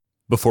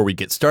Before we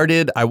get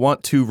started, I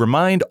want to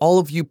remind all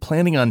of you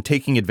planning on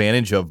taking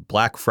advantage of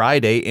Black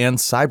Friday and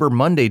Cyber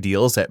Monday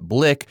deals at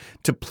Blick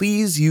to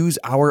please use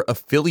our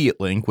affiliate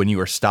link when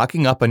you are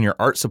stocking up on your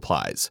art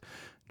supplies.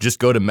 Just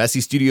go to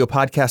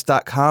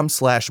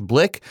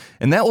messystudiopodcast.com/Blick,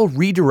 and that will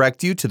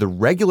redirect you to the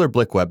regular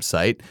Blick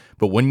website.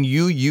 But when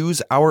you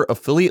use our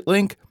affiliate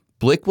link,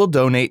 Blick will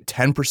donate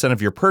 10%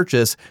 of your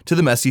purchase to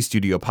the Messy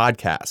Studio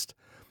Podcast.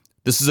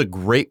 This is a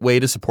great way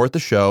to support the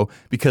show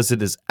because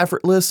it is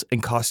effortless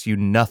and costs you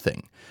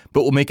nothing,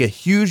 but will make a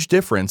huge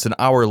difference in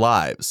our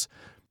lives.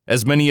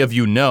 As many of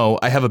you know,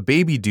 I have a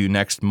baby due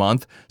next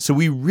month, so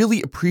we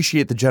really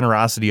appreciate the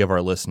generosity of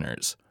our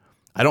listeners.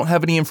 I don't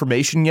have any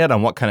information yet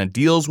on what kind of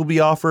deals will be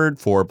offered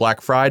for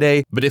Black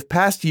Friday, but if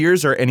past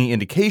years are any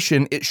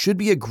indication, it should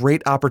be a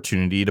great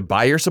opportunity to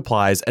buy your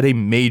supplies at a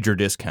major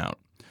discount.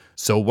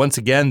 So once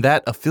again,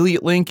 that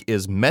affiliate link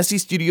is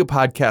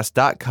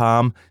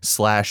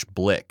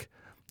messystudiopodcast.com/Blick.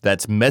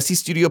 That's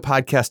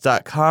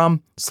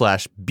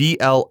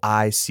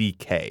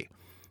messystudiopodcast.com/BLICK.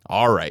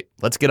 All right,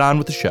 let's get on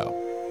with the show.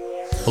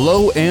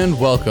 Hello and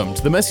welcome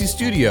to the Messy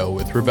Studio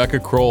with Rebecca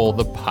Kroll,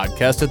 the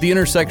podcast at the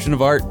intersection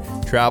of art,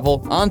 travel,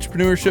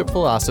 entrepreneurship,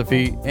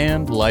 philosophy,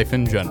 and life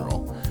in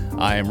general.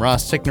 I am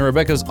Ross Tickner,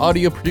 Rebecca's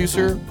audio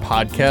producer,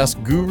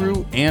 podcast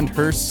guru, and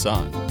her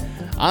son.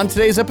 On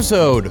today's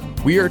episode,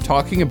 we are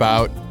talking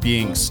about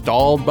being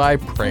stalled by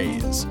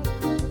praise.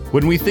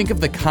 When we think of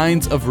the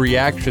kinds of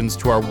reactions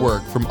to our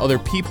work from other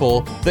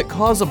people that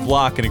cause a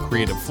block in a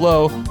creative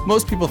flow,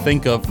 most people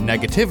think of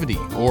negativity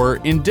or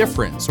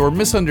indifference or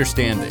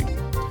misunderstanding.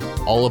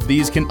 All of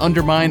these can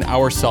undermine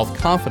our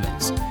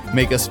self-confidence,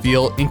 make us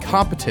feel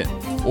incompetent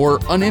or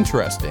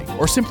uninteresting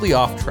or simply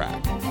off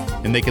track,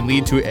 and they can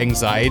lead to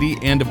anxiety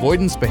and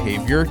avoidance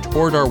behavior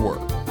toward our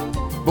work.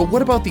 But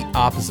what about the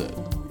opposite?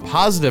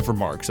 Positive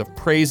remarks of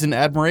praise and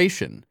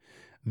admiration.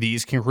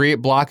 These can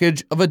create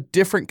blockage of a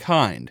different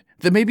kind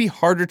that may be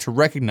harder to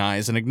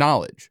recognize and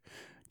acknowledge.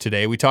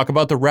 Today, we talk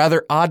about the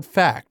rather odd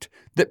fact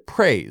that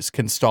praise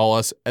can stall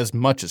us as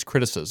much as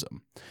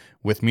criticism.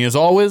 With me, as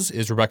always,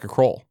 is Rebecca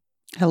Kroll.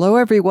 Hello,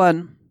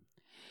 everyone.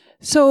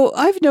 So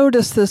I've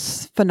noticed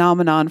this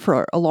phenomenon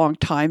for a long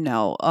time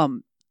now,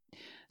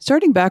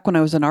 starting back when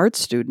I was an art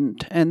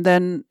student, and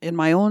then in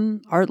my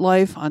own art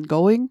life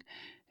ongoing,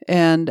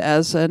 and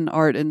as an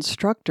art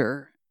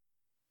instructor.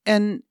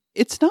 And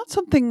it's not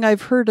something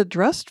I've heard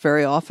addressed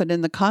very often in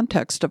the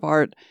context of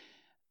art,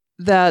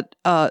 that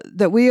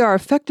we are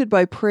affected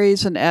by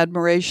praise and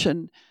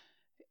admiration,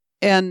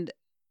 and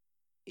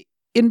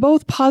in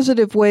both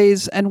positive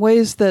ways and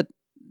ways that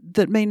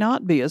may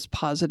not be as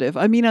positive.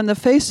 I mean, on the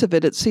face of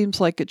it, it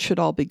seems like it should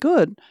all be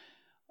good,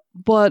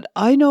 but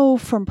I know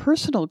from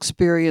personal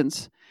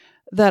experience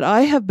that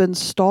I have been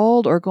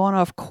stalled or gone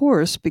off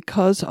course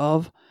because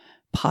of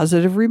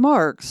positive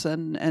remarks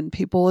and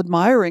people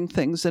admiring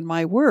things in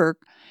my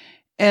work.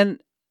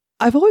 And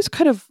I've always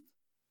kind of,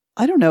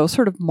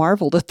 sort of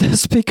marveled at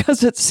this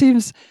because it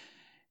seems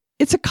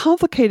it's a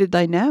complicated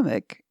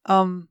dynamic.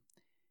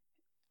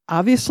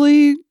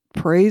 Obviously,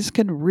 praise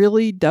can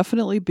really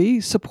definitely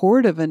be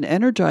supportive and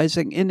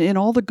energizing in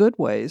all the good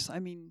ways. I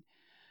mean,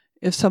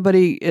 if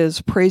somebody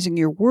is praising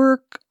your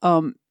work,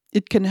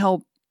 it can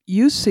help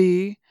you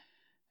see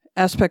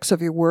aspects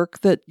of your work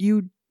that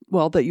you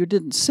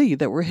didn't see,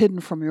 that were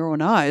hidden from your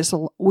own eyes.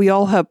 We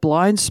all have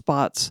blind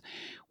spots.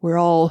 We're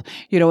all,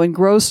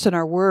 engrossed in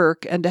our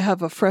work, and to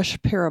have a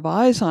fresh pair of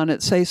eyes on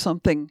it, say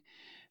something,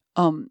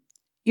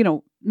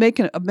 make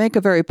a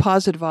very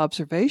positive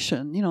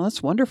observation.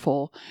 That's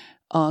wonderful.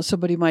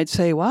 Somebody might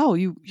say, wow,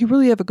 you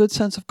really have a good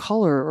sense of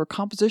color or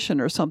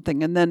composition or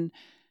something. And then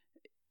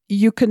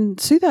you can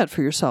see that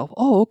for yourself.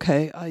 Oh,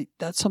 okay.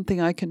 That's something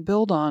I can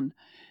build on.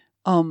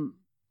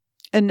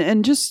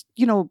 And just,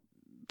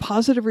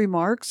 positive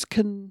remarks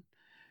can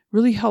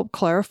really help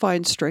clarify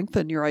and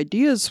strengthen your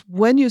ideas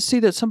when you see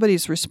that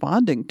somebody's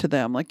responding to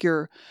them. Like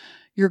you're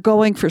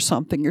going for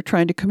something, you're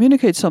trying to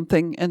communicate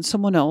something, and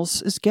someone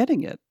else is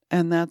getting it.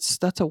 And that's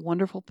a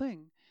wonderful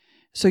thing.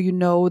 So you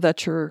know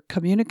that you're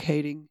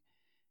communicating.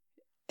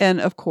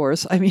 And of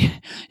course, I mean,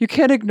 you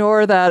can't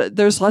ignore that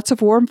there's lots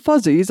of warm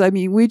fuzzies. I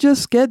mean, we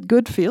just get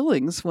good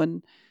feelings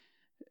when,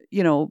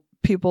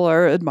 people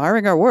are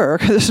admiring our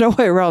work. There's no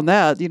way around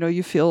that.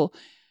 You feel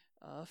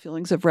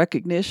feelings of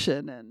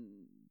recognition, and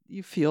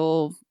you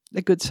feel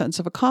a good sense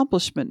of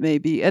accomplishment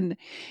maybe. And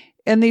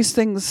these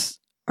things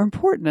are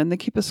important, and they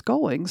keep us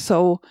going.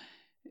 So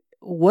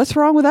what's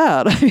wrong with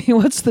that? I mean,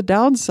 what's the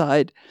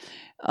downside?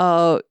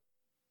 And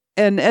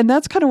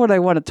that's kind of what I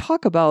want to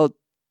talk about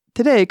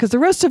today, because the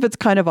rest of it's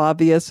kind of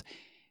obvious.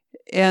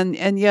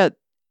 And yet,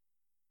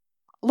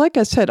 like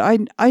I said,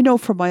 I know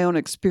from my own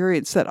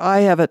experience that I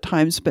have at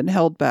times been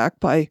held back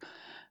by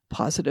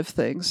positive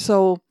things.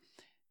 So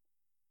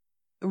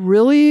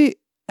really,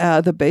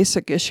 the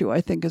basic issue,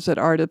 I think, is that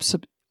art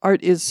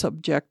is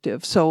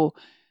subjective. So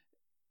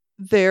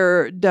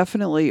there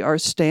definitely are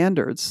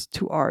standards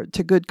to art,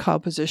 to good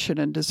composition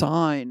and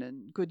design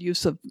and good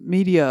use of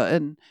media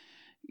and,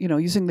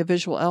 using the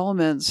visual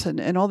elements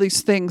and all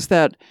these things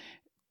that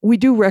we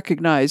do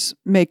recognize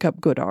make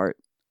up good art.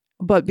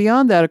 But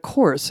beyond that, of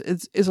course,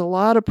 is a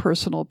lot of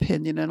personal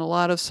opinion and a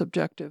lot of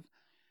subjective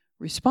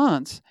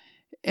response.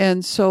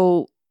 And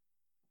so,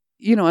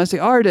 as the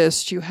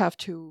artist, you have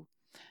to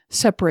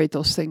separate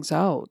those things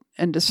out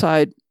and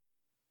decide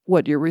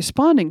what you're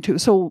responding to.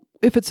 So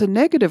if it's a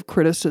negative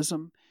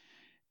criticism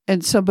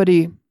and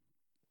somebody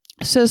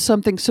says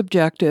something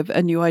subjective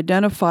and you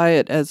identify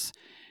it as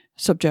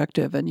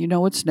subjective and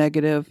it's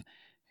negative,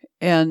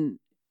 and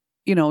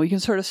you can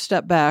sort of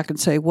step back and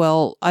say,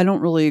 well, I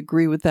don't really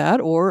agree with that,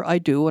 or I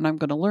do, and I'm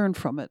going to learn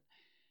from it.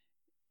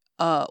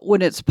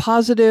 When it's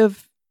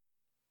positive,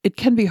 it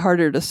can be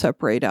harder to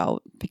separate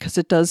out because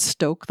it does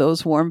stoke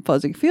those warm,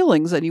 fuzzy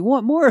feelings and you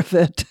want more of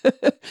it.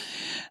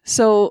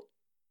 So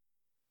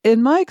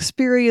in my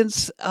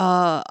experience,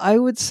 I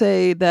would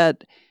say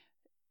that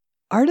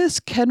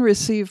artists can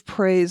receive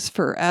praise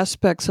for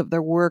aspects of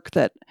their work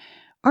that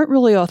aren't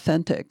really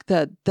authentic,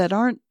 that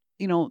aren't,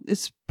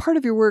 it's part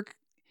of your work.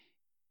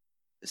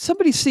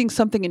 Somebody's seeing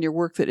something in your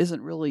work that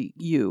isn't really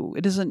you.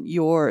 It isn't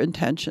your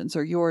intentions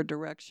or your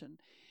direction.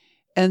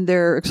 And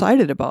they're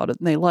excited about it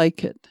and they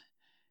like it.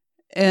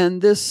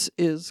 And this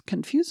is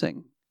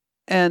confusing.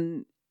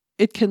 And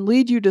it can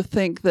lead you to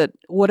think that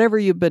whatever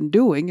you've been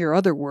doing, your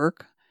other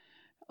work,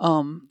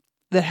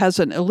 that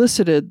hasn't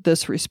elicited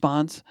this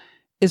response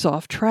is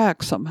off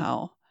track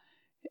somehow.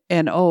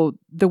 And,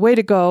 the way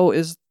to go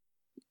is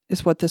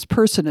what this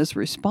person is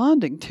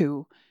responding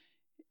to.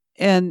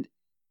 And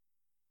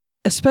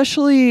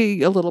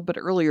especially a little bit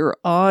earlier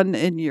on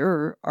in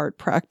your art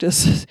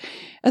practice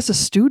as a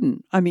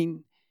student,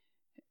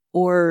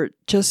 or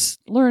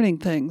just learning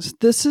things.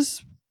 This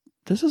is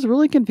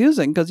really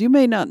confusing because you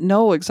may not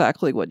know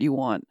exactly what you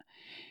want.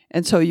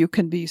 And so you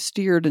can be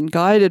steered and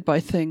guided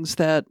by things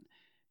that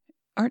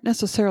aren't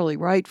necessarily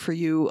right for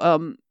you.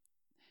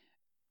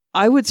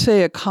 I would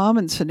say a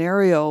common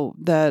scenario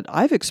that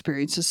I've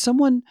experienced is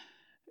someone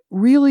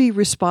really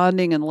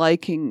responding and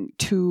liking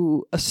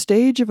to a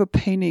stage of a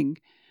painting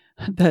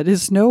that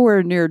is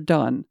nowhere near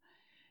done,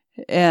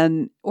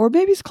 or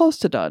maybe it's close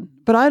to done,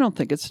 but I don't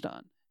think it's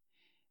done.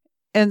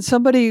 And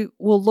somebody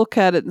will look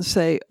at it and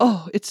say,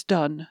 "Oh, it's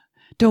done.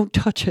 Don't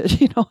touch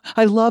it.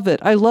 I love it.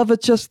 I love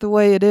it just the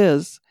way it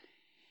is."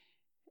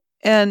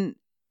 And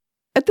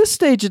at this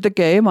stage of the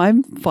game,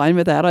 I'm fine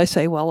with that. I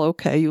say, well,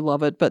 okay, you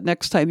love it, but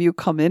next time you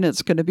come in,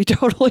 it's going to be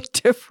totally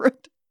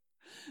different.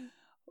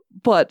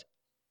 But,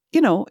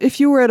 if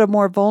you were at a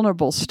more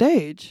vulnerable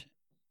stage,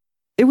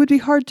 it would be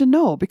hard to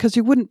know because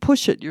you wouldn't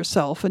push it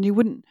yourself and you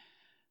wouldn't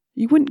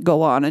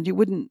go on and you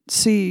wouldn't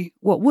see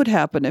what would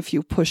happen if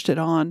you pushed it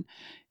on.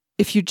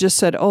 If you just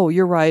said, "Oh,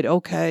 you're right.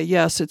 Okay.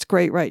 Yes, it's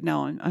great right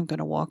now. And I'm going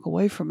to walk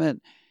away from it."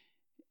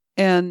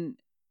 And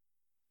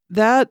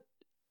that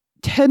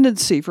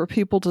tendency for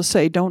people to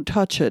say, "Don't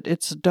touch it.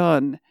 It's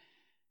done."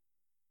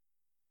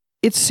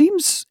 It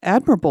seems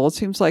admirable. It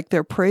seems like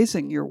they're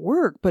praising your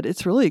work, but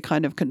it's really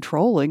kind of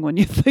controlling when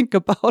you think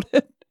about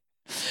it.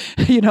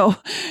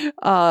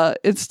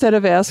 Instead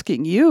of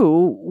asking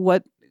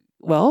you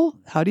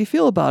how do you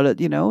feel about it?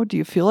 Do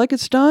you feel like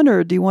it's done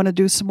or do you want to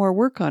do some more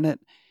work on it?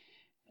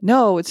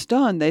 No, it's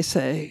done, they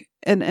say.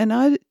 And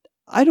I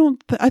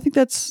think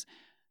that's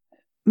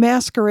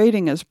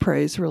masquerading as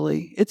praise,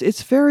 really.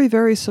 It's very,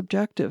 very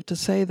subjective to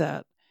say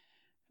that.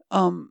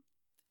 And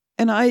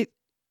I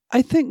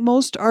think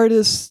most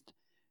artists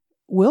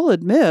will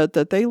admit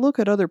that they look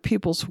at other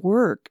people's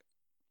work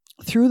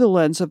through the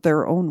lens of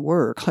their own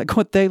work, like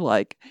what they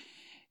like.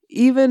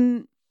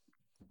 Even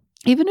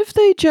if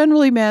they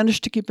generally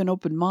manage to keep an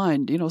open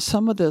mind,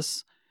 some of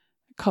this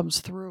comes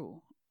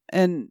through.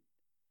 And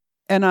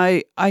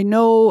I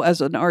know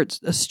as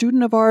a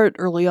student of art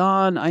early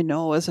on, I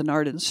know as an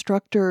art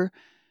instructor,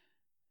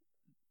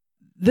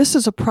 this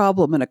is a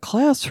problem in a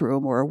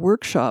classroom or a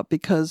workshop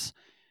because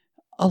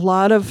a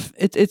lot of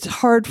it's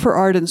hard for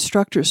art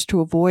instructors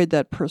to avoid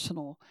that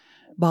personal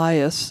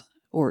bias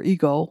or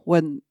ego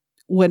when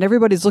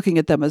everybody's looking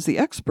at them as the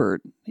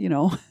expert,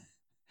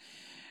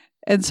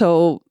 And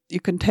so you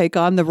can take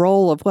on the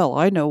role of, well,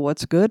 I know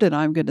what's good and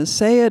I'm going to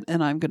say it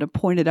and I'm going to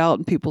point it out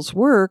in people's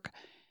work.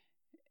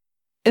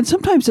 And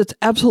sometimes it's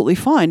absolutely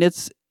fine.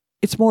 It's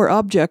more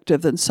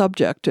objective than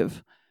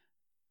subjective.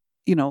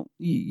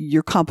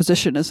 Your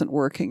composition isn't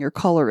working, your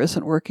color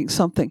isn't working,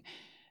 something.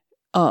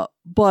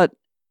 But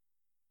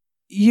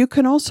you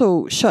can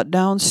also shut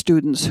down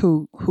students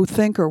who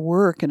think or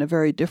work in a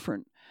very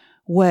different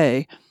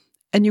way.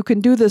 And you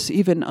can do this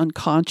even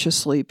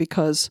unconsciously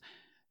because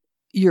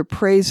you're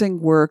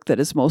praising work that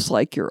is most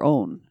like your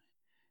own.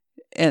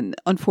 And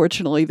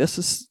unfortunately, this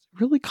is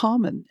really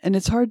common. And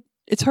it's hard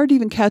to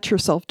even catch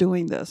yourself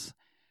doing this.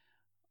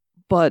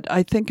 But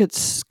I think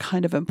it's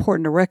kind of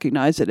important to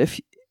recognize it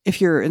if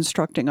you're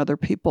instructing other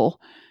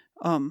people.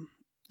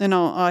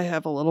 I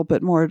have a little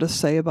bit more to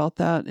say about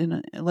that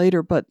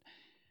later. But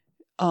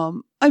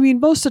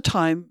most of the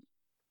time,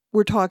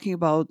 we're talking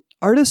about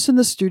artists in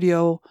the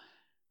studio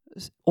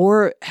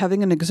or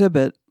having an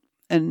exhibit,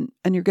 and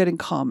you're getting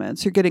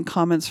comments. You're getting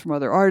comments from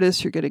other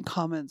artists. You're getting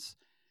comments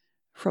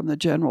from the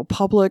general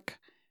public,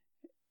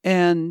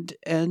 and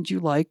you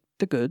like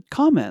the good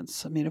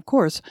comments. I mean, of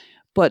course,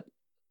 but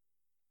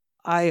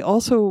I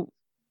also,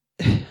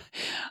 I'm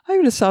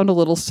going to sound a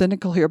little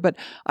cynical here, but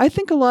I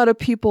think a lot of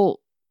people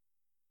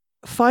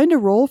find a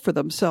role for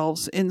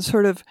themselves in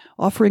sort of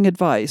offering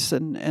advice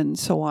and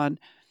so on,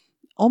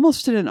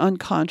 almost in an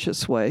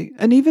unconscious way.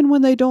 And even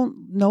when they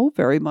don't know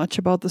very much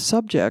about the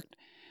subject,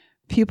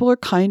 people are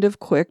kind of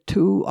quick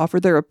to offer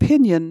their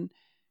opinion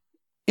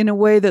in a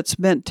way that's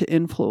meant to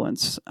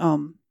influence.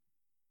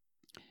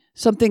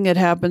 Something that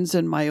happens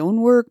in my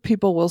own work,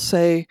 people will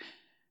say,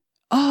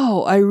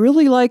 "Oh, I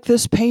really like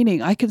this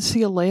painting. I can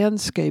see a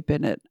landscape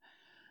in it."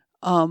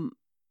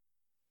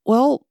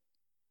 Well,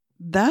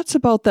 that's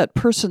about that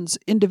person's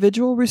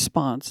individual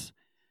response.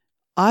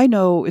 I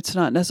know it's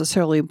not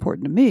necessarily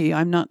important to me.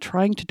 I'm not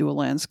trying to do a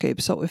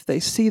landscape. So if they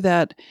see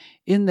that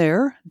in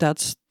there,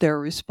 that's their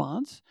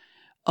response.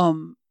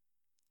 And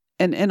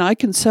I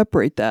can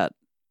separate that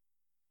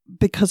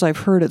because I've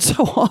heard it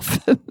so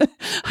often.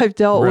 I've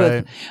dealt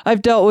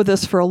with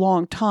this for a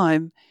long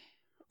time.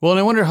 Well, and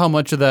I wonder how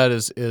much of that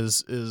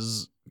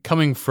is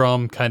coming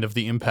from kind of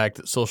the impact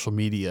that social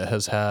media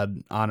has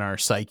had on our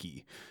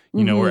psyche.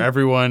 You know, where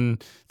everyone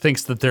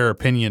thinks that their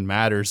opinion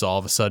matters all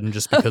of a sudden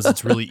just because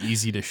it's really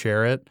easy to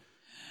share it.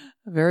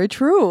 Very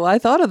true. I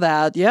thought of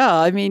that. Yeah.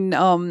 I mean,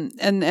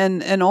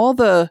 and all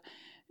the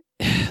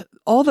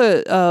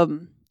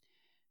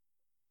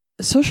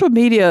social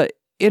media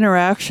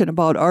interaction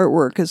about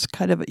artwork is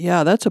kind of,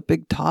 that's a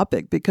big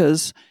topic,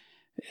 because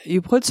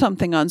you put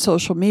something on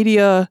social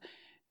media,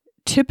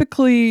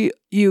 typically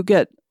you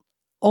get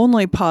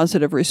only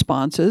positive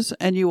responses,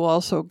 and you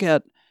also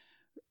get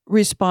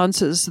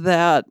responses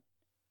that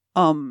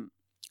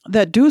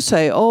do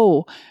say,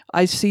 "Oh,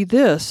 I see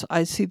this,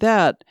 I see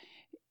that,"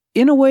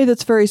 in a way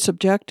that's very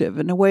subjective,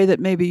 in a way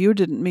that maybe you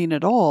didn't mean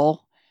at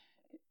all,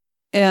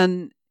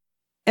 and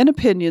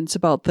opinions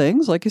about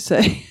things, like you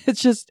say.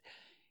 It's just,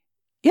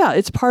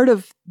 it's part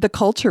of the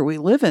culture we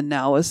live in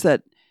now, is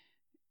that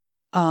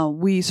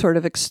we sort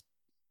of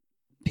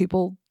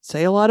people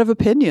say a lot of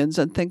opinions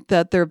and think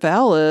that they're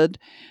valid,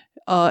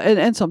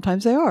 and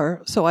sometimes they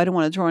are. So I don't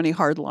want to draw any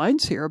hard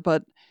lines here,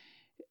 but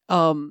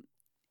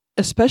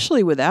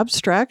especially with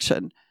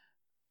abstraction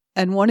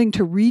and wanting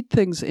to read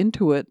things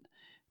into it,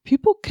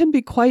 people can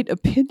be quite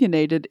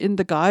opinionated in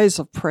the guise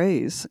of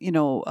praise. You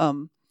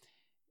know,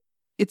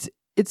 it's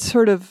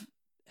sort of,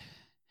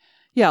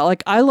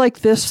 like, I like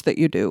this that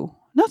you do.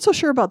 Not so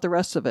sure about the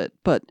rest of it,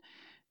 but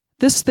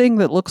this thing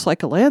that looks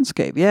like a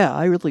landscape,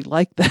 I really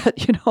like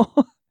that, you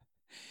know.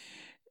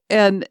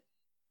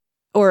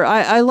 Or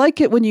I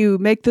like it when you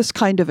make this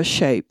kind of a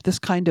shape, this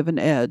kind of an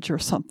edge or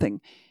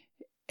something.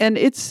 And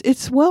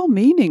it's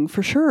well-meaning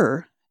for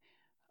sure.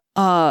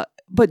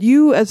 But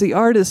you as the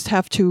artist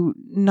have to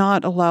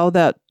not allow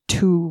that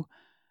to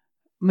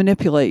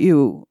manipulate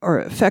you or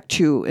affect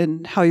you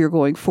in how you're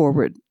going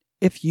forward.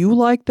 If you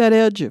like that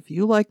edge, if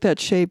you like that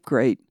shape,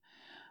 great.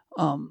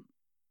 And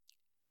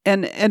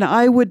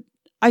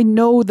I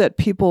know that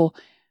people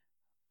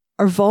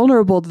are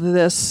vulnerable to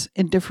this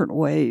in different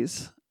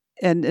ways.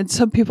 And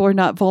some people are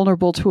not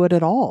vulnerable to it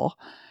at all.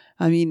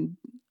 I mean,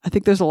 I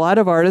think there's a lot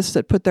of artists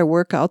that put their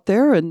work out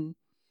there, and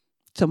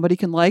somebody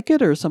can like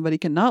it or somebody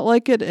can not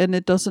like it, and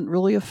it doesn't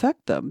really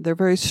affect them. They're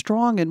very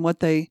strong in what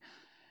they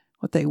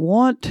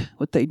want,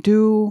 what they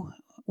do,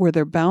 where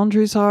their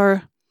boundaries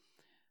are.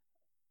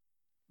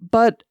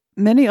 But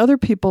many other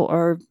people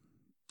are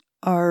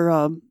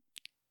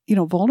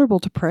vulnerable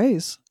to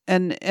praise,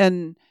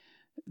 and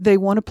they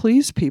want to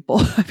please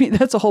people. I mean,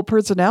 that's a whole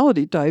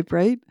personality type,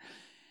 right?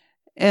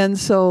 And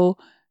so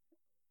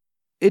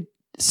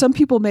some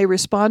people may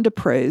respond to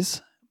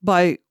praise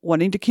by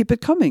wanting to keep it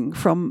coming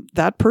from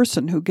that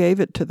person who gave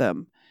it to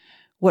them.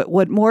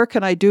 What more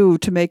can I do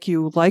to make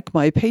you like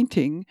my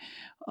painting?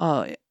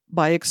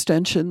 By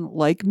extension,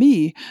 like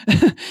me.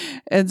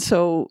 And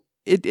so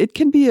it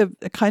can be a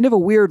kind of a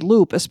weird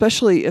loop,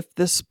 especially if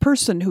this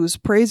person who's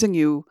praising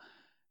you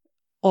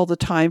all the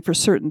time for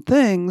certain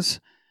things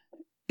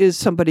is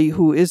somebody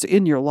who is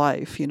in your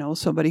life,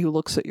 somebody who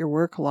looks at your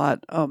work a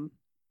lot.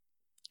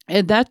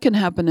 And that can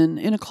happen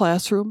in a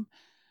classroom,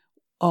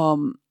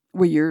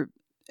 where you're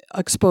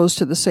exposed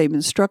to the same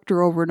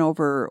instructor over and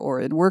over,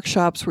 or in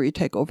workshops where you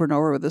take over and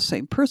over with the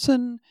same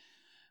person,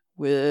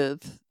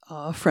 with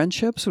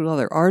friendships with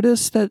other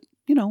artists that,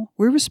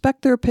 we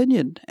respect their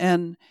opinion.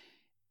 And,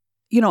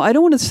 I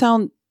don't want to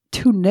sound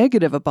too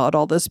negative about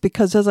all this,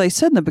 because as I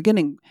said in the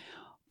beginning,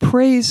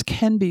 praise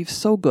can be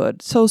so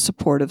good, so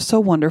supportive, so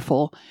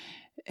wonderful.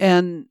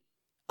 And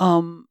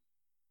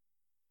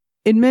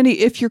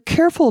if you're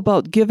careful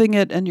about giving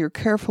it, and you're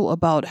careful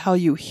about how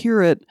you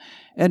hear it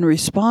and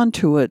respond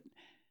to it,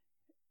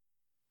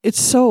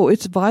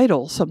 it's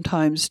vital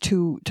sometimes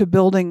to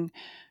building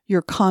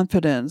your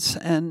confidence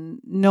and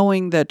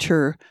knowing that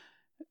you're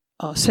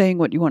saying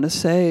what you want to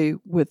say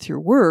with your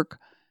work.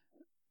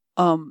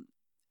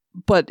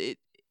 But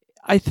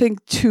I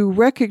think to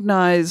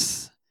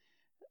recognize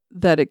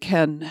that it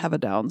can have a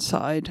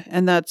downside,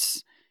 and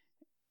it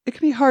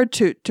can be hard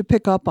to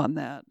pick up on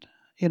that,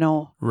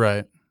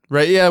 Right.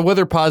 Right. Yeah.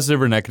 Whether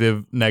positive or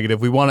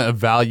negative, we want to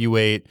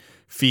evaluate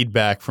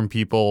feedback from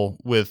people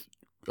with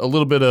a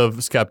little bit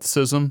of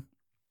skepticism,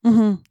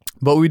 Mm-hmm.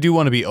 but we do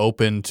want to be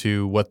open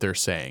to what they're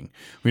saying.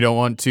 We don't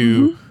want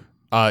to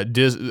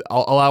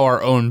allow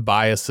our own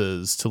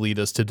biases to lead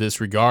us to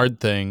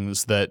disregard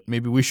things that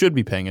maybe we should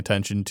be paying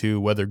attention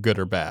to, whether good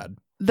or bad.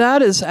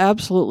 That is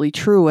absolutely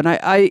true. And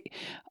I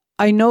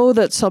know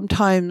that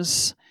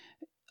sometimes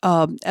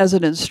as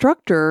an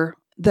instructor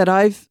that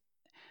I've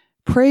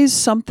praised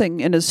something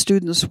in a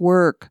student's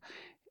work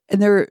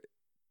and they're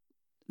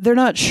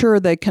not sure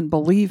they can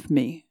believe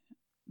me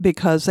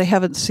because they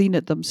haven't seen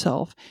it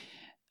themselves.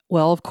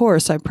 Well, of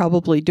course, I'm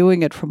probably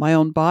doing it from my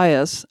own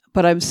bias,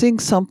 but I'm seeing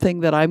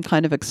something that I'm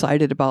kind of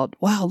excited about.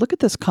 Wow, look at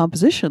this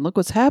composition. Look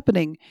what's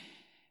happening.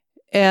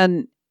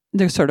 And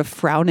they're sort of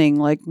frowning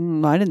like,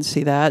 I didn't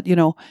see that,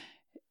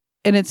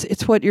 And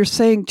it's what you're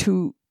saying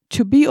to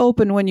be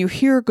open when you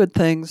hear good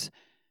things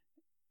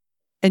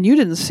and you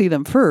didn't see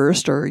them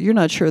first or you're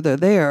not sure they're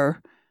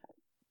there,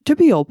 to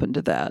be open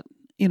to that,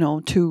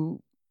 to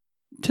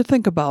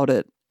think about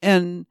it.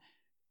 And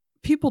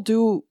people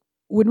do,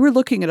 when we're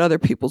looking at other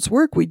people's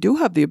work, we do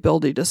have the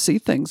ability to see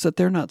things that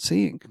they're not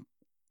seeing.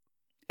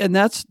 And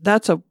that's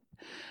a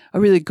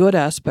really good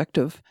aspect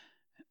of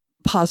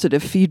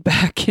positive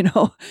feedback, and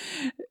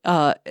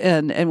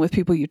with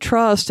people you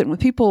trust and with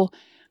people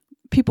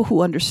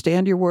who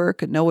understand your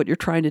work and know what you're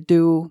trying to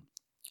do.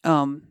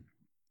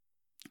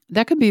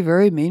 That can be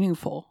very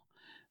meaningful.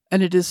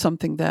 And it is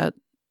something that,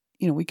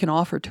 we can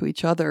offer to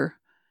each other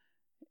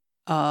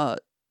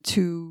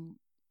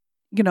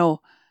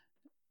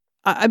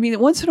I mean,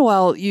 once in a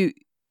while, you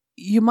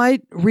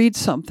might read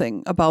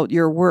something about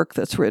your work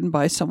that's written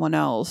by someone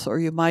else, or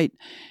you might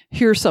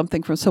hear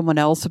something from someone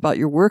else about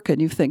your work, and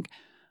you think,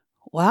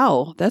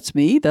 wow, that's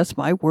me, that's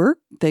my work.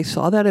 They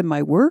saw that in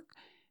my work.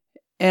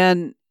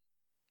 And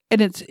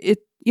it's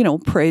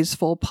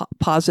praiseful,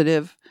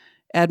 positive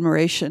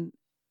admiration.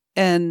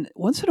 And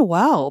once in a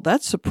while,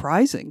 that's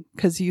surprising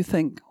because you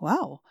think,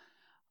 wow,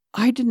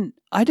 I didn't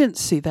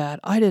see that.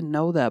 I didn't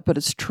know that, but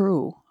it's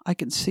true. I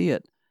can see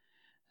it.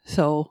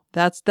 So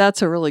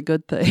that's a really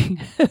good thing.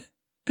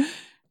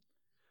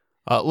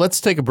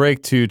 Let's take a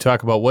break to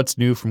talk about what's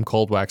new from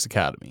Cold Wax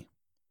Academy.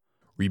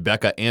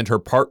 Rebecca and her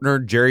partner,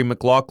 Jerry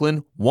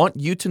McLaughlin, want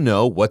you to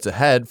know what's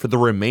ahead for the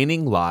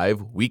remaining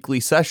live weekly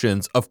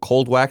sessions of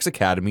Cold Wax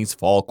Academy's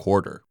fall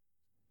quarter.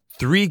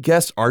 3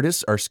 guest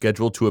artists are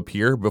scheduled to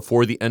appear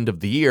before the end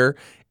of the year,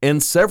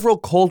 and several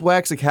Cold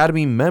Wax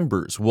Academy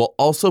members will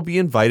also be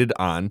invited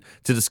on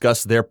to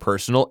discuss their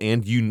personal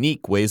and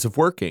unique ways of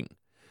working.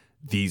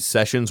 These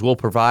sessions will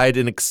provide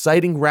an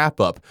exciting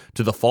wrap-up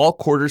to the fall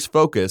quarter's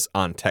focus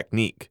on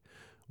technique.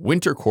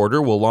 Winter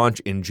quarter will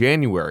launch in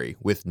January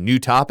with new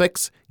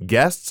topics,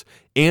 guests,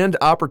 and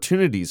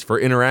opportunities for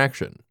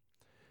interaction.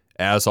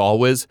 As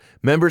always,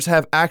 members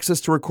have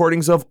access to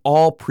recordings of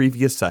all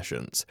previous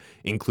sessions,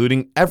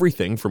 including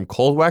everything from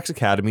Cold Wax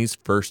Academy's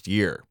first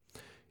year.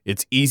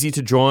 It's easy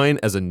to join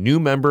as a new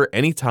member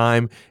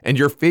anytime, and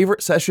your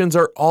favorite sessions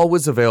are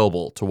always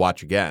available to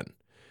watch again.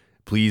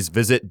 Please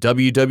visit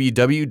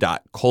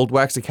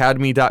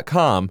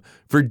www.coldwaxacademy.com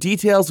for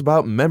details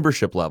about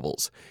membership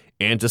levels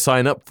and to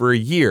sign up for a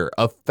year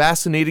of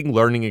fascinating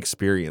learning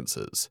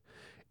experiences.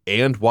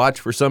 And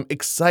watch for some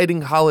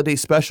exciting holiday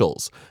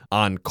specials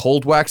on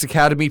Cold Wax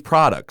Academy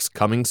products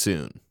coming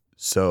soon.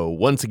 So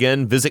once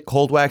again, visit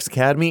Cold Wax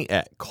Academy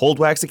at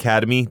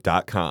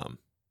coldwaxacademy.com.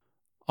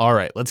 All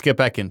right, let's get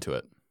back into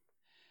it.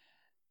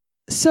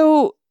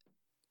 So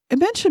I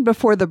mentioned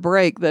before the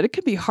break that it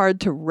can be hard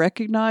to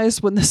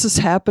recognize when this is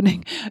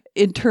happening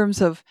in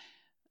terms of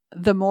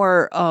the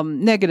more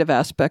negative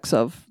aspects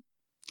of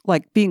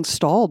like being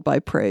stalled by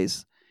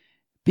praise,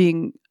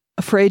 being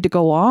afraid to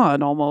go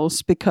on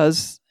almost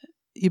because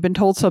you've been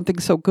told something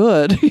so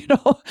good,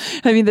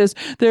 I mean,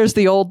 there's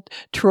the old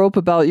trope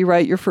about you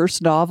write your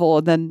first novel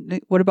and then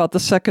what about the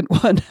second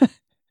one?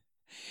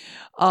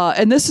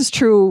 And this is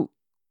true,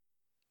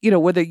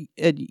 whether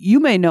you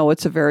may know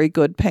it's a very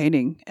good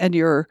painting and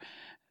you're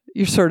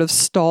sort of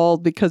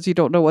stalled because you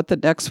don't know what the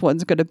next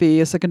one's going to be.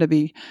 Is it going to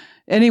be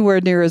anywhere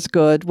near as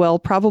good? Well,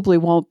 probably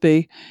won't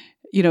be.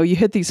 You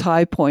hit these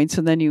high points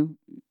and then you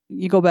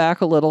go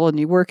back a little and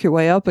you work your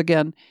way up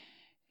again.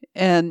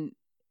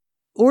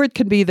 Or it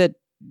can be that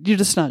you're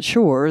just not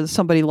sure.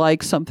 Somebody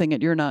likes something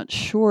and you're not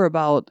sure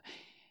about.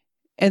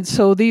 And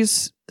so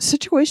these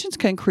situations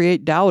can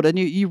create doubt and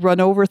you run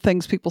over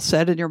things people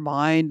said in your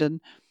mind and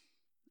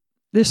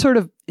they're sort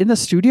of in the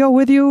studio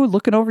with you,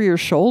 looking over your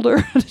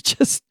shoulder. It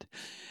just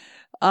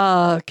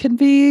can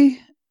be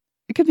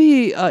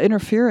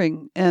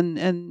interfering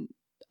and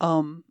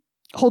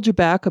hold you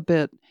back a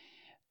bit.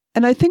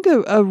 And I think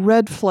a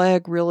red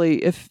flag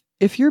really, if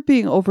you're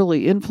being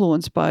overly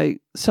influenced by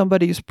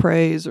somebody's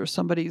praise or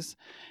somebody's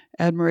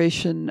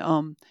admiration,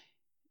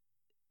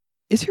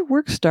 is your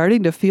work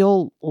starting to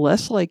feel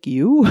less like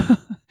you?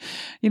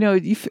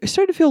 You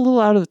start to feel a little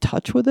out of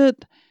touch with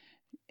it.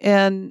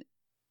 And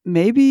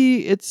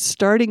maybe it's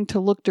starting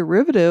to look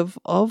derivative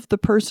of the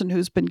person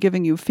who's been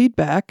giving you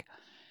feedback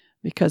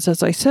Because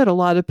as I said, a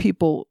lot of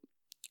people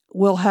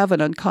will have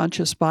an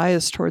unconscious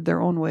bias toward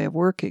their own way of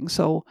working.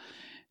 So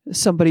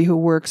somebody who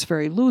works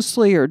very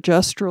loosely or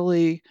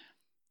gesturally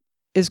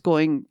is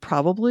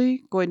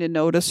probably going to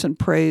notice and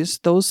praise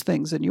those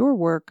things in your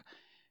work.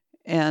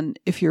 And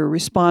if you're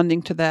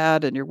responding to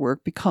that and your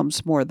work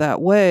becomes more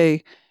that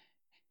way,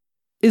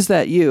 is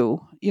that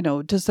you?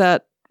 Does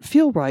that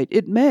feel right?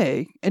 It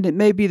may. And it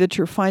may be that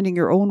you're finding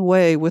your own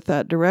way with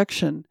that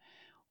direction.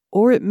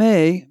 Or it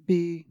may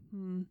be,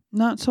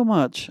 not so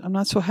much. I'm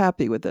not so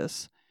happy with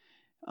this.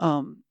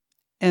 And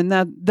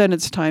then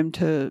it's time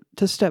to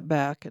step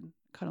back and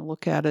kind of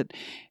look at it.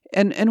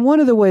 And one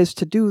of the ways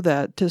to do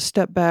that, to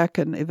step back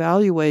and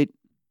evaluate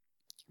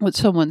what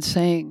someone's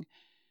saying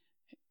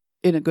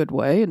in a good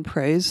way in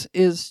praise,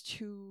 is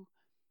to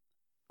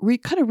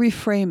kind of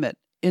reframe it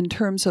in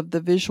terms of the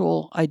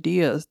visual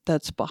idea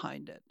that's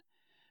behind it.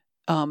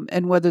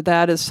 And whether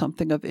that is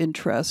something of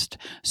interest.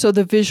 So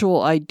the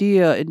visual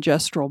idea in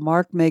gestural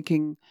mark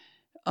making,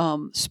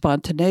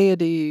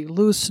 spontaneity,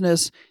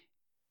 looseness,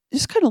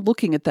 just kind of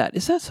looking at that.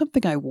 Is that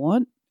something I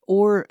want?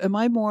 Or am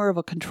I more of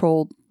a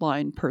controlled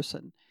line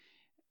person?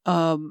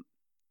 And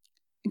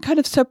kind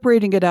of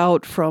separating it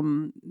out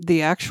from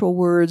the actual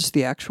words,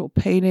 the actual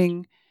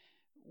painting,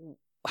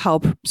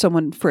 how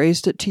someone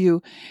phrased it to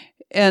you.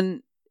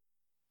 And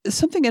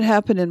something had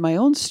happened in my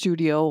own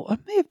studio. I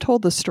may have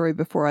told this story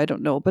before, I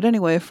don't know. But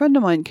anyway, a friend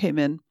of mine came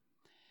in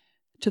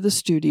to the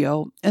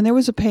studio, and there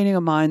was a painting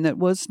of mine that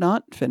was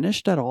not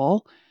finished at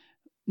all.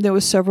 There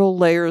was several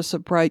layers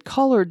of bright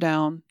color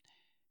down.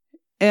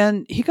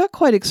 And he got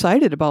quite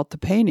excited about the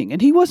painting.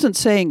 And he wasn't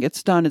saying,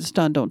 it's done,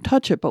 don't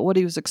touch it. But what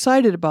he was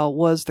excited about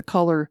was the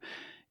color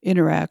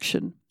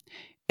interaction.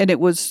 And it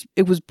was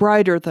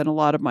brighter than a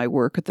lot of my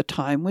work at the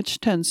time, which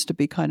tends to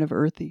be kind of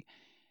earthy.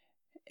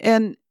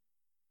 And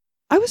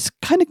I was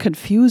kind of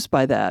confused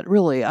by that,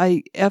 really.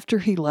 After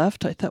he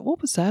left, I thought,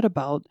 what was that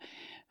about?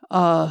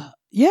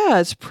 Yeah,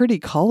 it's pretty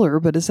color,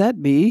 but is that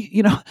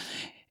me?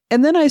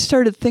 And then I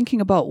started thinking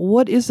about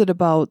what is it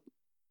about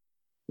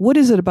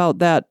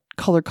that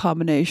color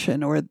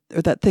combination or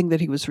that thing that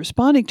he was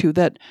responding to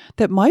that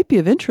might be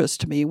of interest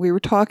to me. We were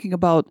talking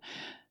about,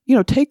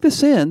 take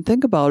this in,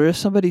 think about it if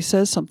somebody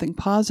says something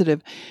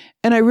positive.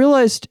 And I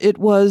realized it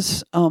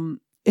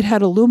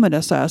had a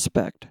luminous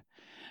aspect.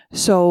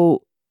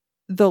 So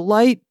the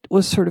light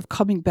was sort of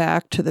coming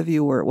back to the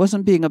viewer. It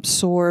wasn't being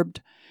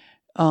absorbed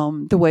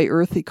the way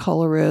earthy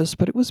color is,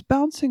 but it was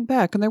bouncing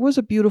back. And there was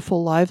a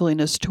beautiful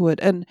liveliness to it.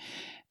 And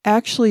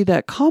actually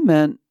that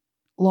comment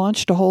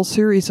launched a whole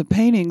series of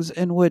paintings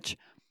in which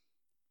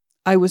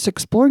I was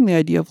exploring the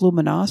idea of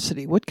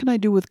luminosity. What can I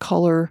do with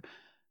color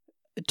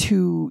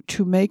to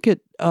make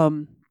it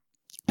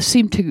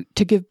seem to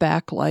give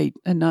back light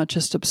and not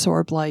just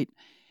absorb light?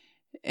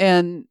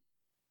 And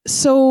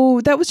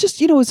so that was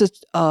just, it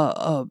was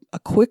a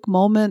quick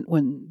moment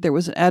when there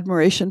was an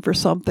admiration for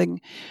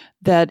something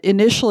that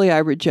initially I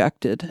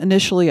rejected.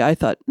 Initially I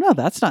thought, no,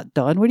 that's not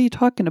done. What are you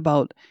talking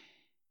about?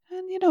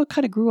 And, it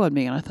kind of grew on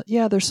me. And I thought,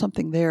 yeah, there's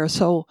something there.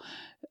 So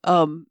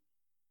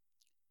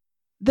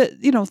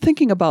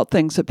thinking about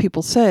things that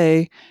people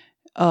say,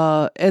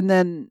 and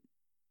then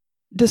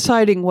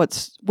deciding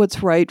what's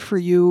right for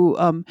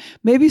you.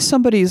 Maybe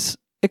somebody's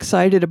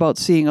excited about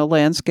seeing a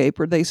landscape,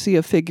 or they see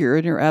a figure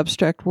in your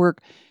abstract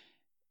work,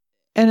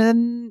 and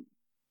then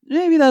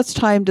maybe that's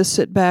time to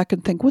sit back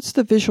and think, what's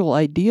the visual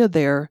idea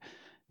there?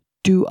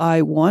 Do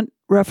I want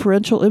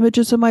referential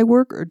images in my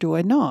work, or do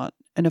I not?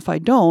 And if I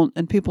don't,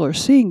 and people are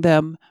seeing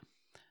them,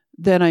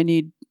 then I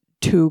need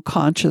to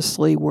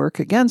consciously work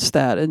against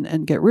that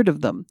and get rid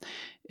of them.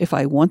 If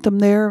I want them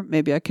there,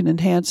 maybe I can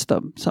enhance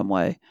them some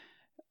way.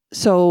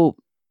 So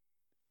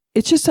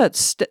it's just that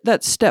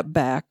step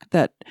back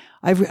that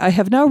I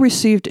have now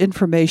received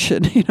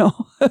information,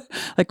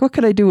 like what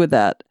can I do with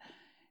that?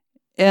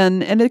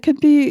 And it can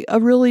be a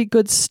really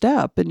good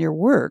step in your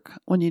work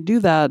when you do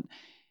that,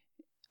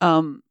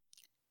 and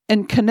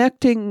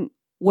connecting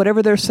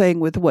whatever they're saying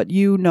with what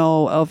you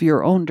know of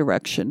your own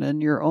direction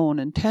and your own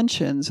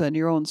intentions and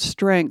your own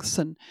strengths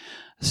and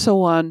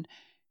so on.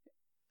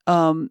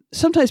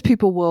 Sometimes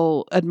people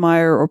will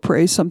admire or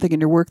praise something in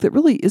your work that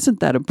really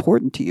isn't that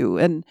important to you.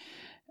 And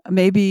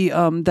maybe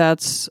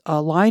that's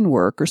line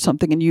work or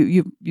something, and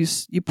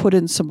you put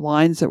in some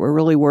lines that were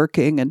really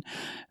working, and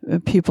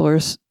people are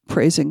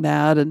praising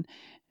that. And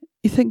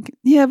you think,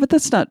 yeah, but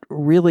that's not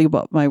really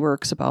what my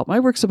work's about. My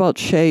work's about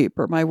shape,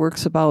 or my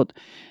work's about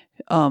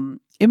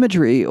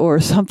imagery or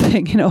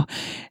something,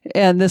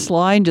 and this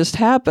line just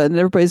happened.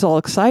 Everybody's all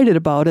excited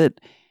about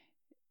it.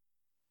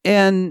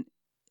 And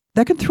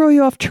that can throw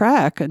you off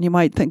track. And you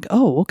might think,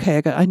 oh,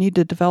 okay, I need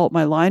to develop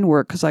my line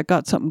work because I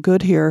got something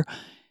good here.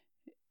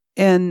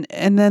 And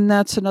then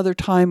that's another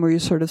time where you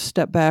sort of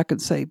step back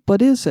and say,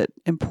 but is it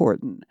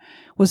important?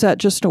 Was that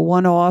just a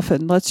one-off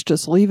and let's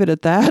just leave it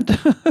at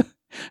that?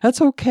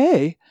 That's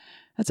okay.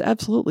 That's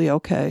absolutely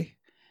okay.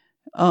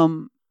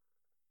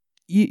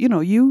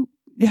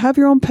 You have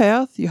your own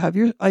path, you have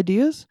your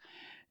ideas,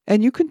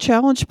 and you can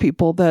challenge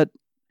people that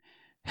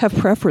have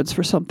preference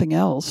for something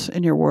else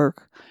in your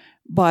work.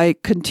 by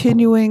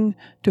continuing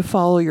to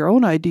follow your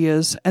own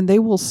ideas, and they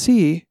will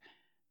see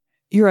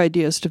your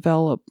ideas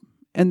develop,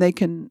 and they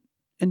can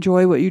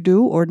enjoy what you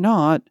do or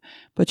not,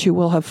 but you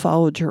will have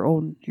followed your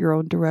own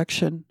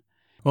direction.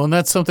 Well, and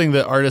that's something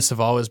that artists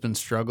have always been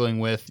struggling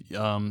with.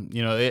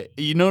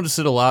 You notice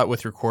it a lot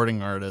with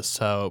recording artists,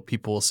 how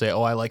people will say,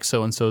 "Oh, I like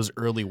so-and-so's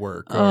early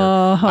work," or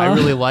 "I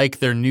really like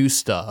their new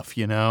stuff,"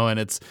 and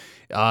it's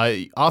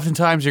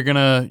oftentimes you're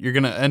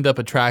gonna end up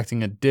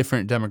attracting a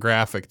different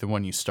demographic than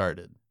when you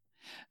started.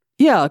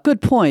 Yeah,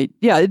 good point.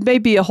 Yeah, it may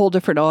be a whole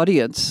different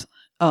audience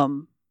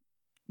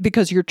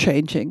because you're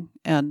changing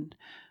and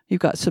you've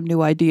got some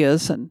new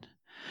ideas. And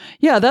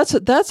yeah,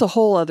 that's a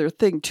whole other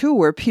thing too,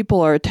 where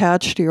people are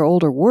attached to your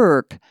older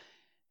work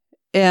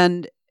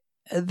and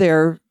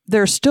they're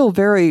still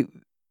very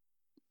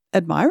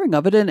admiring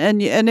of it,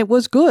 and it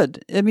was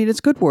good. I mean,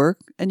 it's good work,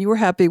 and you were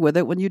happy with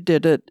it when you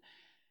did it.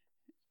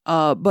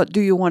 But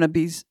do you want to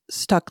be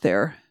stuck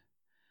there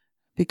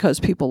because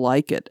people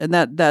like it? And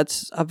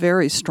that's a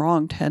very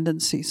strong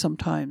tendency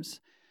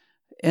sometimes,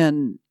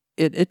 and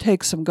it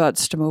takes some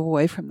guts to move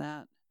away from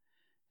that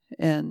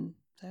and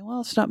say,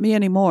 well, it's not me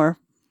anymore.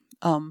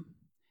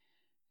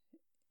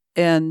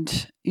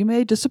 And you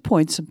may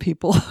disappoint some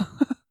people.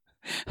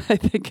 I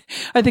think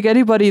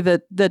anybody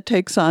that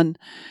takes on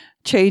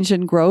change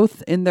and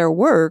growth in their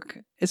work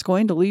is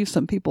going to leave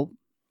some people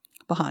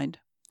behind,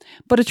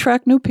 but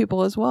attract new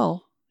people as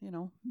well.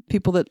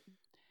 People that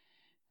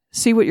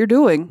see what you're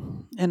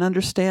doing and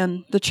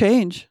understand the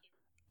change.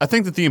 I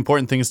think that the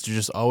important thing is to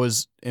just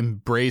always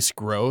embrace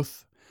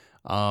growth,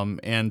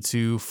 and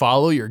to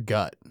follow your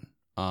gut.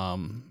 A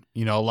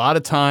lot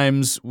of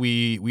times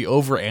we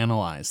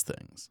overanalyze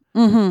things,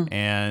 mm-hmm.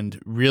 and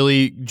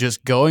really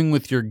just going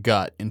with your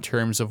gut in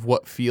terms of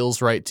what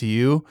feels right to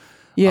you.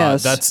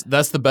 Yes,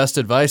 that's the best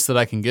advice that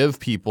I can give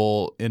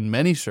people in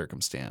many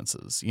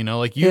circumstances. You know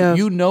what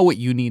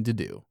you need to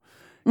do.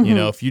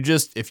 Mm-hmm.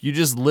 If you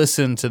just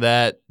listen to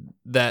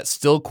that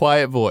still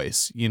quiet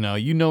voice, you know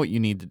what you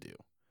need to do.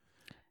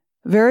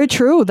 Very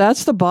true.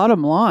 That's the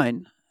bottom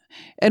line.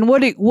 And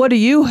what do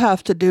you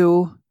have to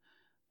do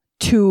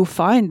to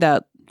find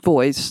that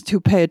voice,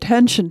 to pay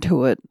attention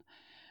to it,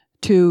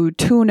 to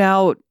tune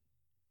out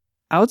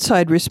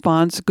outside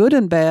response, good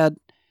and bad?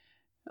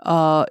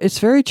 It's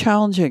very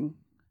challenging.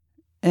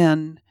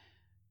 And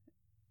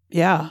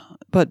yeah,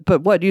 but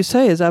what you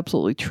say is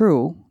absolutely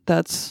true.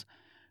 That's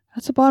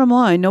the bottom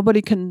line.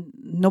 Nobody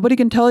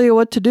can tell you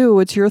what to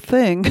do. It's your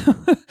thing.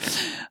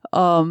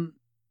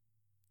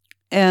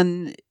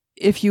 And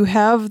if you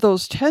have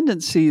those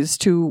tendencies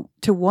to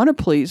want to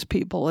please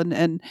people,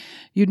 and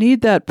you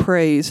need that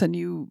praise, and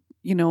you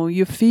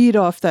feed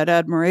off that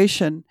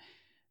admiration,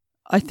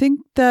 I think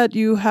that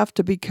you have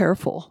to be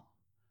careful,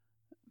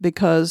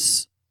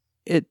 because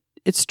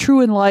it's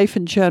true in life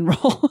in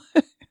general.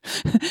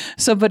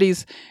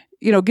 Somebody's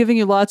giving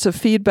you lots of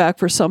feedback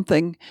for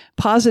something,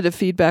 positive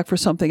feedback for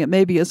something that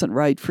maybe isn't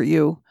right for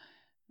you.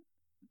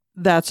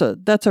 That's a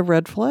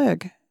red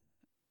flag.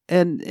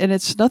 And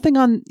it's nothing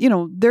on,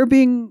 they're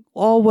being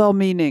all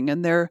well-meaning,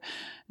 and they're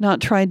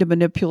not trying to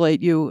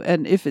manipulate you.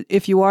 And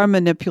if you are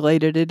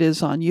manipulated, it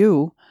is on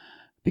you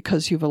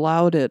because you've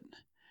allowed it.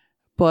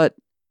 But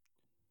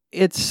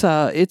it's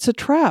a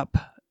trap.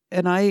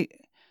 And I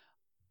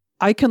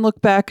can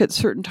look back at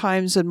certain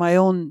times in my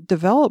own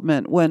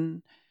development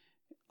when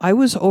I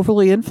was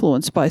overly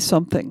influenced by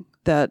something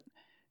that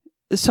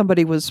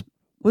somebody was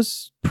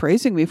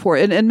praising me for.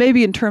 And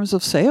maybe in terms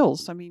of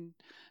sales, I mean,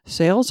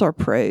 sales are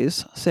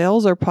praise.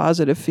 Sales are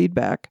positive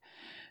feedback.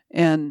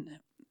 And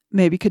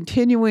maybe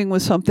continuing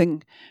with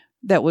something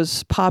that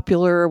was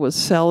popular, was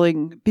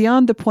selling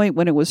beyond the point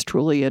when it was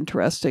truly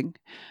interesting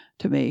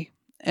to me.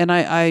 And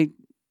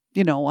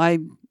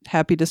I'm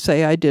happy to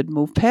say I did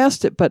move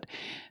past it, but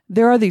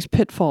there are these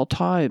pitfall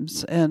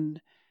times,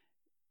 and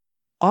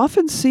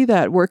often see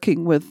that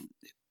working with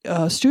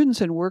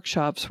students in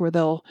workshops where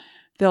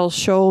they'll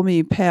show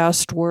me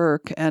past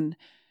work, and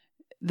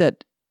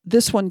that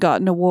this one got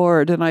an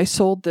award, and I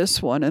sold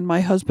this one, and my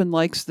husband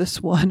likes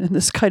this one, and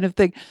this kind of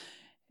thing.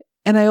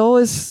 And I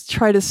always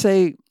try to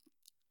say,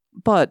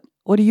 but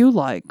what do you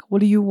like? What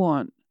do you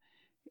want?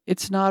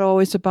 It's not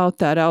always about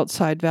that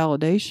outside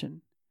validation.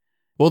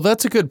 Well,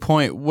 that's a good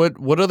point.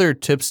 What other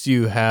tips do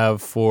you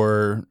have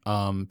for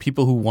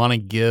people who want to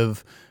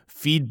give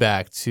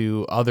feedback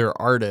to other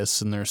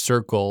artists in their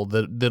circle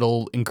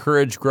that'll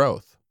encourage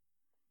growth?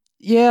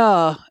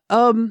 Yeah.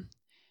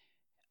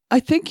 I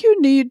think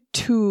you need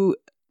to,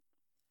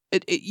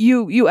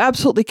 you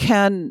absolutely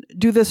can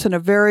do this in a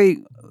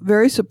very,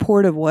 very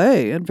supportive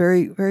way, and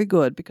very, very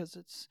good, because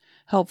it's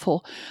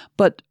helpful,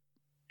 but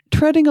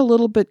treading a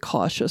little bit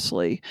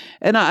cautiously.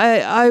 And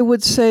I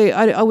would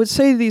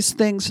say these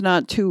things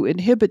not to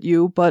inhibit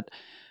you, but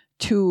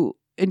to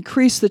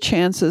increase the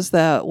chances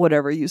that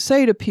whatever you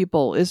say to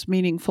people is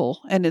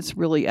meaningful and it's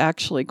really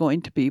actually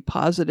going to be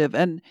positive.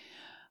 And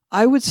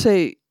I would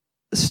say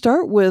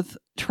start with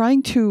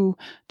trying to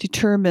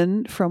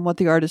determine from what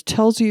the artist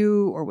tells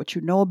you or what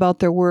you know about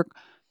their work.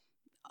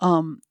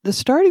 The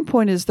starting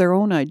point is their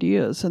own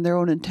ideas and their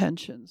own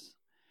intentions.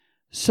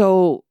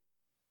 So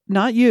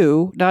not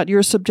you, not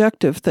your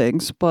subjective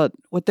things, but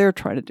what they're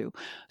trying to do.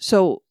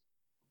 So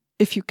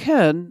if you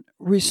can,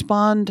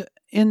 respond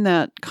in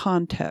that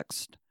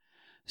context.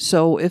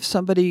 So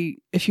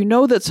if you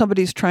know that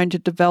somebody's trying to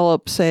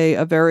develop, say,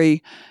 a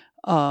very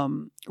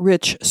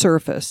rich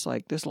surface,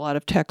 like there's a lot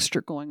of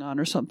texture going on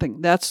or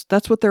something, that's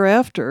what they're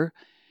after.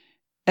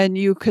 And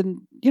you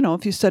can,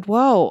 if you said,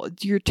 wow,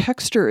 your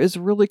texture is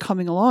really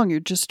coming along, you're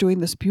just doing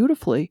this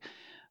beautifully.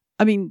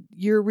 I mean,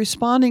 you're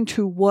responding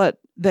to what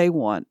they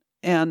want.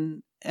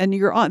 And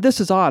this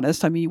is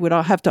honest. I mean, you would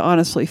have to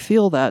honestly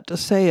feel that to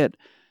say it.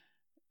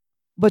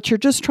 But you're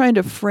just trying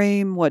to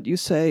frame what you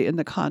say in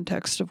the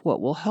context of what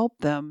will help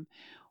them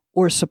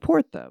or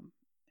support them.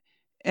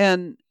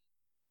 And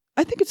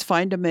I think it's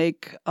fine to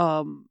make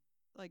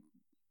like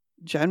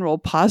general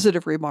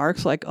positive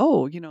remarks like,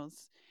 oh,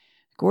 it's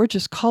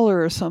gorgeous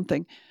color or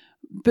something.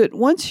 But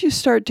once you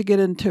start to get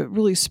into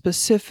really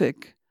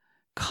specific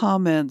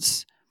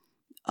comments,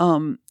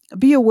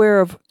 be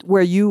aware of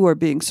where you are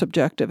being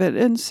subjective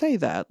and say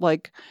that.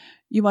 Like,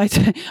 you might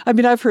say, I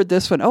mean, I've heard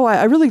this one. Oh,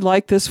 I really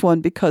like this one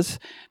because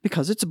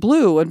it's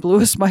blue, and blue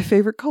is my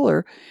favorite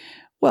color.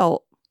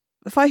 Well,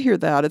 if I hear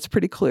that, it's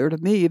pretty clear to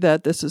me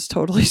that this is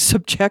totally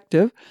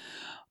subjective.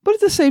 But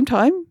at the same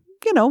time,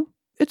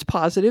 it's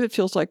positive. It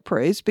feels like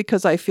praise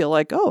because I feel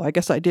like, oh, I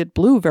guess I did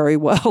blue very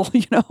well.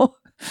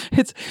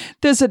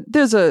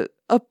 There's an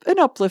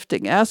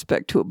uplifting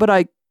aspect to it.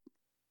 But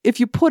if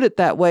you put it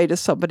that way to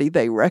somebody,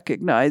 they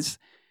recognize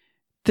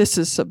this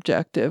is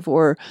subjective.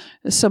 Or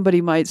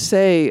somebody might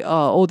say,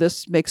 oh,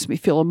 this makes me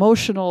feel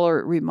emotional, or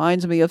it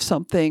reminds me of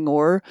something,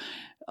 or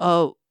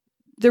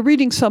they're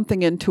reading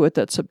something into it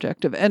that's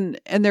subjective. And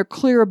they're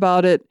clear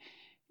about it,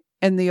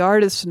 and the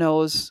artist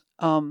knows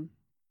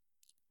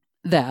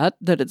that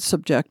it's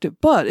subjective.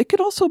 But it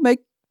could also make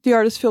the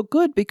artist feel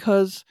good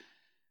because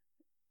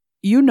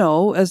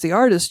as the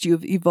artist,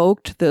 you've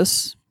evoked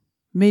this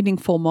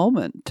meaningful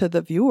moment to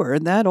the viewer.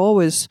 And that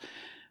always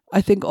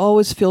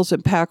feels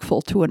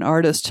impactful to an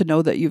artist to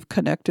know that you've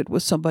connected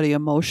with somebody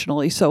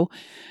emotionally. So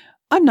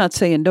I'm not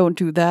saying don't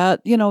do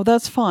that.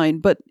 That's fine.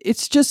 But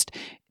it's just,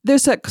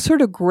 there's that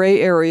sort of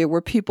gray area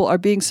where people are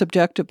being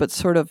subjective, but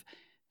sort of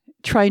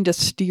trying to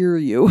steer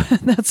you.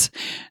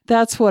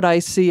 That's what I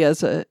see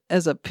as a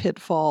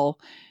pitfall.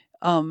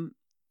 And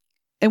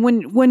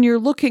when you're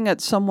looking at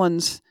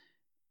someone's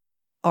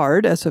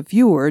art as a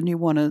viewer and you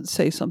want to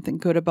say something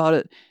good about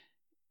it,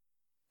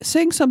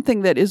 saying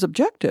something that is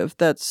objective,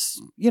 that's,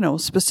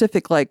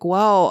 specific, like,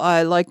 wow,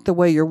 I like the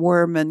way your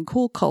warm and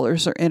cool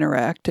colors are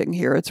interacting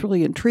here. It's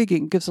really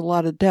intriguing, gives a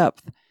lot of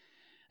depth.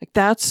 Like,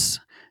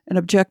 that's an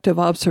objective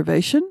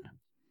observation,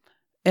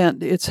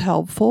 and it's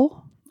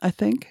helpful, I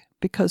think,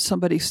 because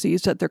somebody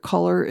sees that their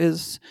color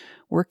is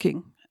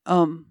working.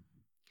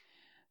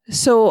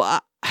 So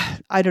I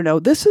don't know.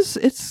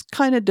 It's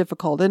kind of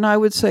difficult. And I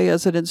would say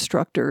as an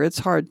instructor, it's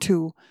hard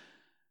to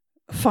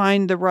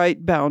find the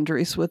right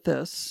boundaries with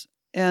this.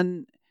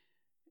 And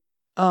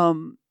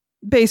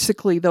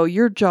basically, though,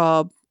 your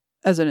job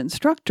as an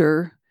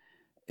instructor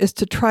is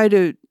to try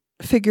to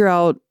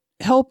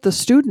help the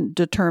student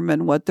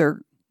determine what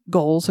their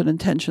goals and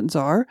intentions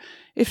are.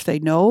 If they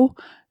know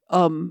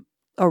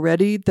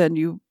already, then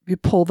you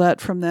pull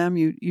that from them,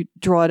 you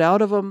draw it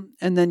out of them,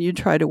 and then you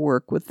try to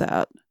work with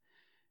that.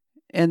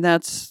 And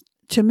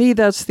to me,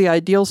 that's the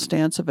ideal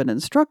stance of an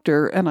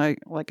instructor. And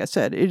like I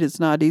said, it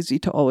is not easy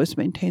to always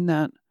maintain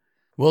that.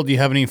 Well, do you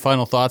have any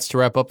final thoughts to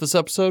wrap up this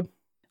episode?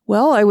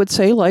 Well, I would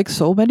say, like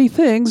so many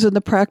things in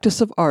the practice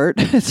of art,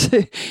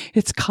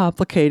 it's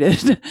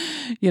complicated.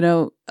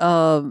 There's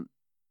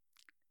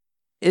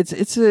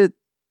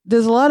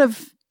a lot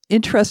of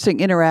interesting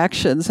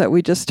interactions that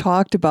we just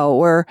talked about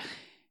where,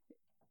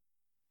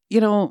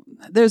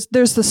 there's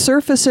the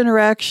surface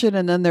interaction,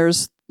 and then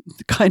there's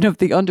kind of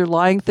the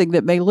underlying thing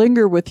that may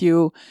linger with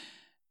you,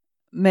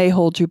 may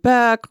hold you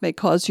back, may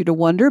cause you to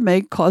wonder,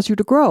 may cause you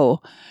to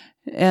grow.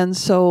 And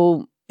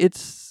so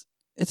it's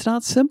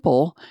not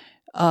simple.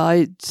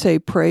 I'd say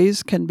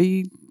praise can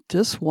be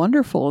just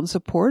wonderful and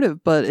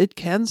supportive, but it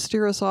can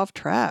steer us off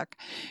track.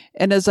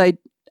 And as I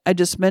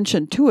just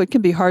mentioned too, it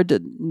can be hard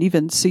to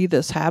even see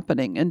this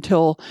happening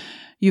until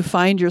you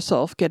find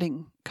yourself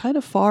getting kind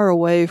of far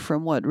away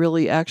from what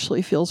really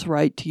actually feels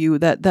right to you,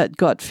 that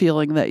gut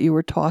feeling that you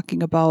were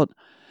talking about.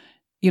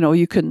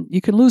 You can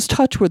lose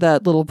touch with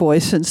that little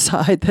voice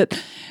inside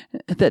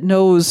that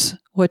knows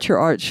what your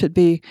art should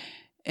be.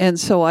 And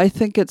so I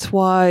think it's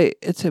why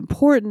it's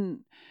important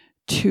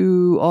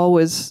to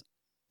always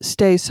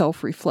stay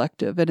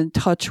self-reflective and in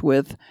touch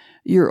with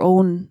your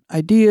own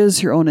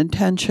ideas, your own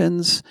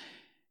intentions.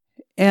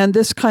 And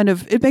this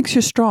it makes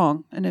you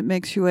strong, and it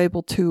makes you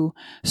able to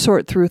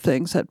sort through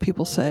things that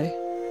people say.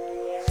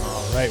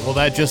 All right. Well,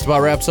 that just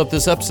about wraps up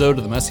this episode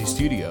of The Messy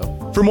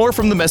Studio. For more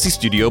from The Messy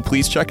Studio,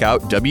 please check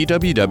out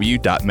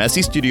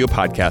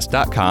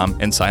www.messystudiopodcast.com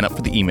and sign up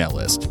for the email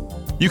list.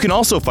 You can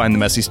also find the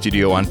Messy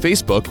Studio on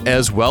Facebook,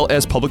 as well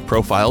as public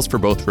profiles for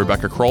both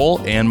Rebecca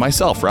Kroll and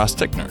myself, Ross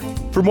Tickner.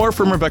 For more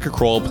from Rebecca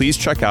Kroll, please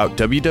check out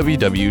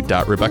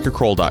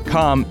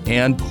www.rebeccakroll.com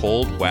and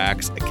Cold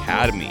Wax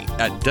Academy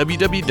at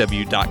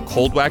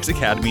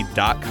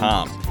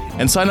www.coldwaxacademy.com.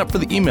 And sign up for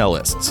the email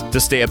lists to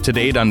stay up to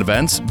date on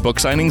events, book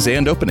signings,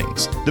 and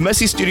openings. The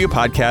Messy Studio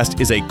Podcast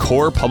is a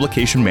core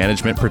publication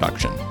management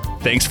production.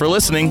 Thanks for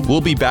listening. We'll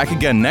be back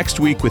again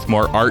next week with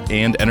more art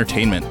and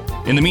entertainment.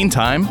 In the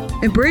meantime,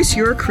 embrace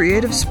your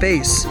creative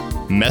space,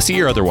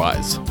 messy or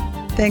otherwise.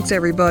 Thanks,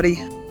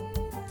 everybody.